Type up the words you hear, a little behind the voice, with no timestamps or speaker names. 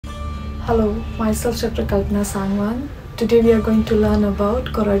Hello, myself Dr. Kalpanasangwan. Today we are going to learn about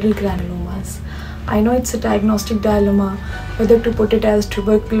choroidal granulomas. I know it's a diagnostic dilemma whether to put it as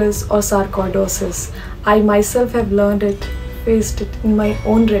tuberculous or sarcoidosis. I myself have faced it in my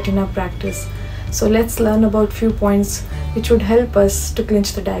own retina practice. So let's learn about few points which would help us to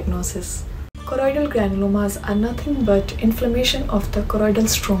clinch the diagnosis. Choroidal granulomas are nothing but inflammation of the choroidal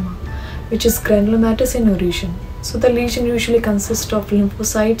stroma, which is granulomatous in origin. So the lesion usually consists of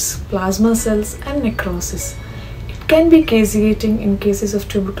lymphocytes, plasma cells and necrosis. It can be caseating in cases of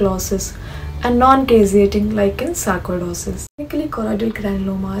tuberculosis and non-caseating like in sarcoidosis. Typically, choroidal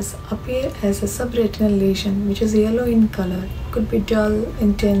granulomas appear as a subretinal lesion which is yellow in color, could be dull,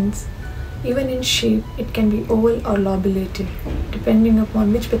 intense. Even in shape, it can be oval or lobulated, depending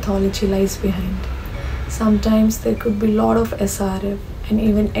upon which pathology lies behind. Sometimes there could be a lot of SRF and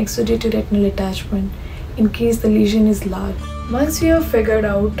even exudative retinal detachment in case the lesion is large. Once we have figured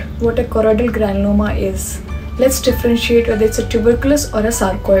out what a choroidal granuloma is, let's differentiate whether it's a tuberculous or a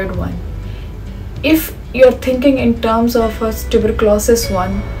sarcoid one. If you're thinking in terms of a tuberculosis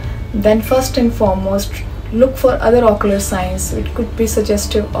one, then first and foremost, look for other ocular signs which could be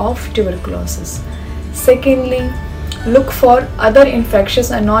suggestive of tuberculosis. Secondly, look for other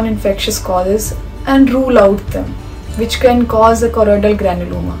infectious and non-infectious causes and rule out them, which can cause a choroidal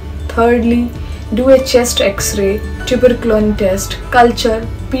granuloma. Thirdly, do a chest X-ray, tuberculin test, culture,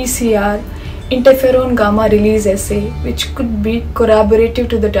 PCR, interferon gamma release assay, which could be corroborative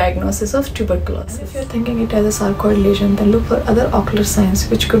to the diagnosis of tuberculosis. If you're thinking it as a sarcoid lesion, then look for other ocular signs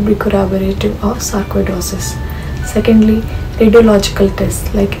which could be corroborative of sarcoidosis. Secondly, radiological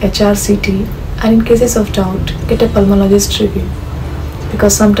tests like HRCT, and in cases of doubt, get a pulmonologist review,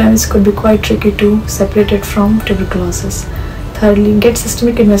 because sometimes it could be quite tricky to separate it from tuberculosis. Thirdly, get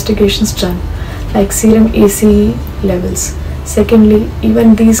systemic investigations done like serum ACE levels. Secondly,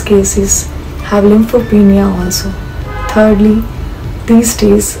 even these cases have lymphopenia also. Thirdly, these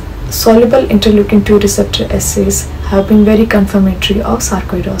days soluble interleukin-2 receptor assays have been very confirmatory of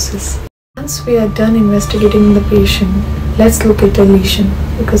sarcoidosis. Once we are done investigating the patient, let's look at the lesion,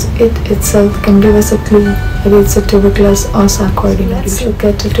 because it itself can give us a clue whether it's a tuberculous or sarcoid lesion. Let's look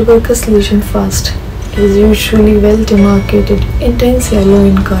at the tuberculous lesion first. It is usually well demarcated, intense yellow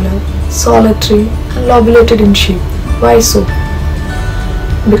in color, solitary and lobulated in shape. Why so?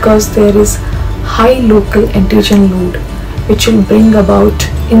 Because there is high local antigen load which will bring about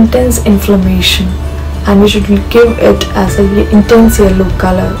intense inflammation and which will give it as an intense yellow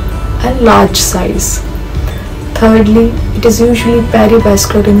color and large size. Thirdly, it is usually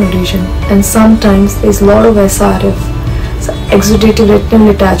perivascular in origin, and sometimes there is a lot of SRF, so exudative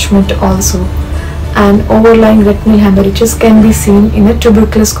retinal detachment also, and overlying retinal hemorrhages can be seen in a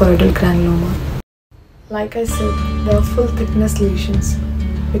tuberculous choroidal granuloma. Like I said, they are full thickness lesions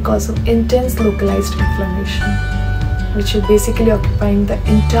because of intense localized inflammation, which is basically occupying the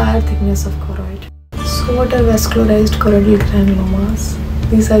entire thickness of choroid. So what are vascularized choroidal granulomas?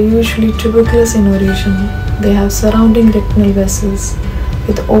 These are usually tuberculous in origin. They have surrounding retinal vessels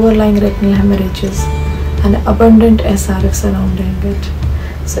with overlying retinal hemorrhages and abundant SRF surrounding it.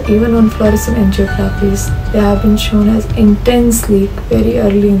 So even on fluorescent angiographies, they have been shown as intense leak very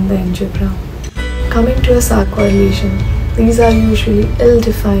early in the angiogram. Coming to a sarcoid lesion, these are usually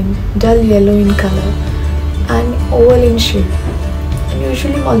ill-defined, dull yellow in color and oval in shape, and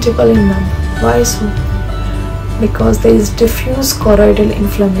usually multiple in number. Why so? Because there is diffuse choroidal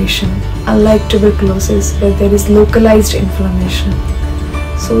inflammation, unlike tuberculosis where there is localized inflammation.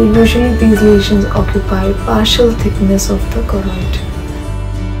 So usually these lesions occupy partial thickness of the choroid.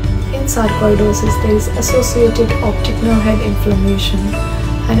 In sarcoidosis, there is associated optic nerve head inflammation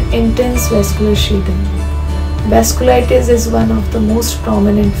and intense vascular sheathing. Vasculitis is one of the most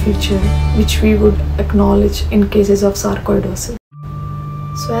prominent features which we would acknowledge in cases of sarcoidosis.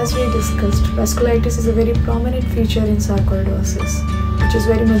 So as we discussed, vasculitis is a very prominent feature in sarcoidosis, which is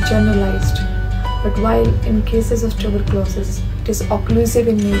very much generalized. But while in cases of tuberculosis, it is occlusive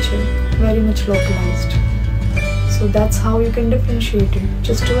in nature, very much localized. So that's how you can differentiate it.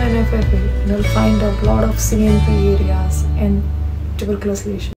 Just do an FFA and you'll find out a lot of CNP areas in tuberculous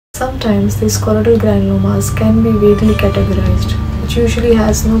lesions. Sometimes these choroidal granulomas can be vaguely categorized, which usually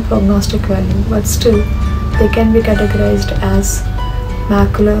has no prognostic value, but still they can be categorized as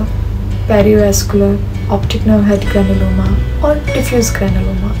macular, perivascular, optic nerve head granuloma or diffuse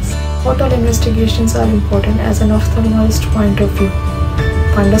granulomas. What all investigations are important as an ophthalmologist point of view?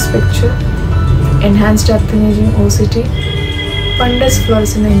 Fundus picture, enhanced depth imaging OCT, fundus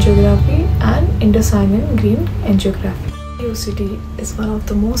fluorescent angiography and indocyanine green angiography. OCT is one of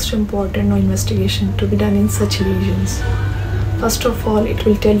the most important investigation to be done in such lesions. First of all, it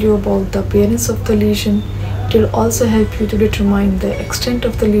will tell you about the appearance of the lesion. It will also help you to determine the extent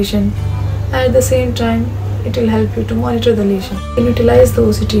of the lesion. At the same time, it will help you to monitor the lesion. You can utilize the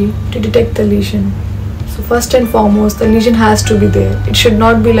OCT to detect the lesion. So first and foremost, the lesion has to be there. It should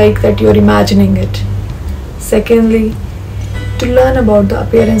not be like that you're imagining it. Secondly, to learn about the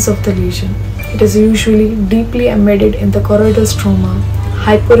appearance of the lesion. It is usually deeply embedded in the choroidal stroma,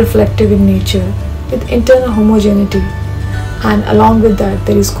 hyporeflective in nature, with internal homogeneity, and along with that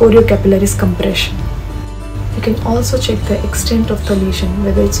there is choriocapillaris compression. You can also check the extent of the lesion,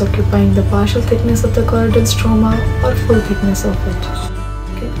 whether it's occupying the partial thickness of the choroidal stroma or full thickness of it.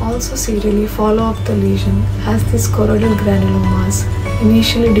 You can also serially follow up the lesion as these choroidal granulomas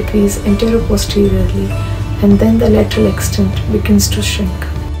initially decrease anteroposteriorly and then the lateral extent begins to shrink.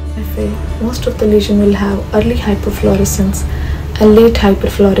 Most of the lesion will have early hyperfluorescence and late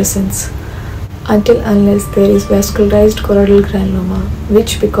hyperfluorescence unless there is vascularized choroidal granuloma,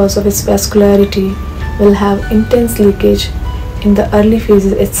 which because of its vascularity will have intense leakage in the early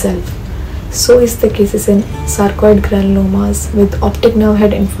phases itself. So is the cases in sarcoid granulomas with optic nerve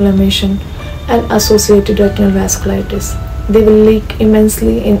head inflammation and associated retinal vasculitis. They will leak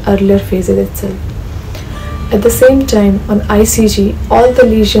immensely in earlier phases itself. At the same time, on ICG, all the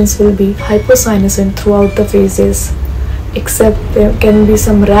lesions will be hypocynosine throughout the phases, except there can be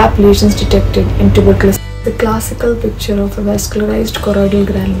some RAP lesions detected in tuberculosis. The classical picture of a vascularized choroidal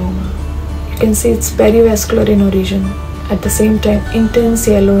granuloma. You can see it's perivascular in origin, at the same time intense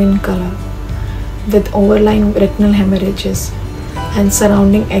yellow in color, with overlying retinal hemorrhages and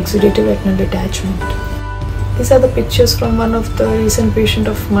surrounding exudative retinal detachment. These are the pictures from one of the recent patient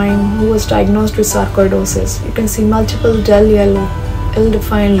of mine who was diagnosed with sarcoidosis. You can see multiple dull yellow,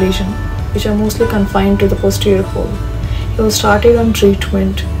 ill-defined lesions, which are mostly confined to the posterior pole. He was started on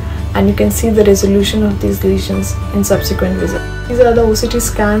treatment, and you can see the resolution of these lesions in subsequent visits. These are the OCT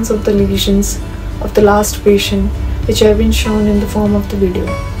scans of the lesions of the last patient, which have been shown in the form of the video.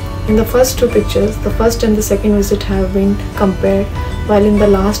 In the first two pictures, the first and the second visit have been compared, while in the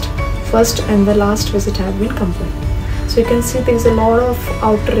first and the last visit have been compared. So you can see there is a lot of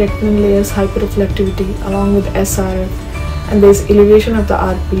outer retinal layers hyperreflectivity along with SRF, and there is elevation of the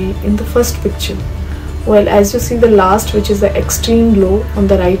RP in the first picture. Well, as you see the last, which is the extreme low on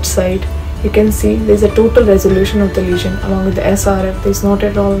the right side, you can see there is a total resolution of the lesion along with the SRF. There is not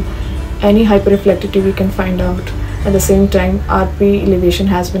at all any hyperreflectivity we can find out. At the same time, RP elevation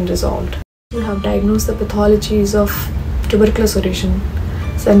has been resolved. You have diagnosed the pathologies of tuberculous origin.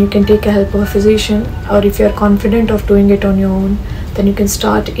 Then you can take a help of a physician, or if you are confident of doing it on your own, then you can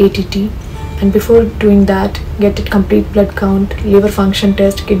start ATT, and before doing that, get a complete blood count, liver function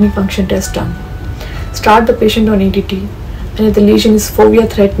test, kidney function test done. Start the patient on ATT, and if the lesion is fovea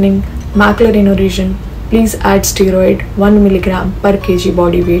threatening, macular in origin, please add steroid 1 mg per kg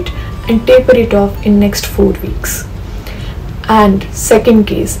body weight and taper it off in next 4 weeks. And second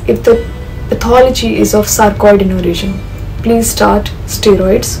case, if the pathology is of sarcoid in origin, please start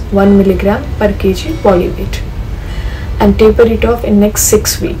steroids 1 mg per kg body weight and taper it off in next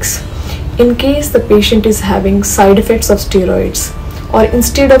 6 weeks. In case the patient is having side effects of steroids, or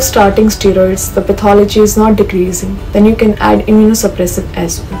instead of starting steroids the pathology is not decreasing, then you can add immunosuppressive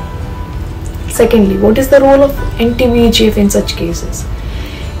as well. Secondly, what is the role of anti-VEGF in such cases?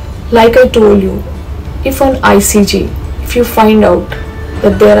 Like I told you, if on ICG, if you find out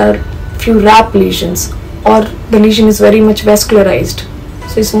that there are few RAP lesions, or the lesion is very much vascularized,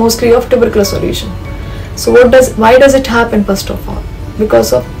 so it's mostly of tuberculous origin. So why does it happen? First of all,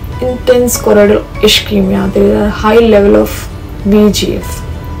 because of intense choroidal ischemia, there is a high level of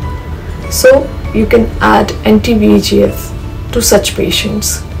VEGF. So you can add anti-VEGF to such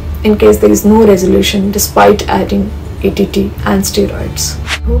patients in case there is no resolution despite adding ATT and steroids.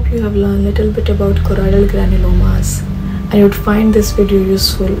 I hope you have learned a little bit about choroidal granulomas and you would find this video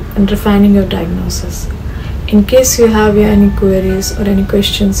useful in refining your diagnosis. In case you have any queries or any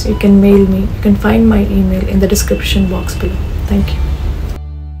questions, you can mail me. You can find my email in the description box below. Thank you.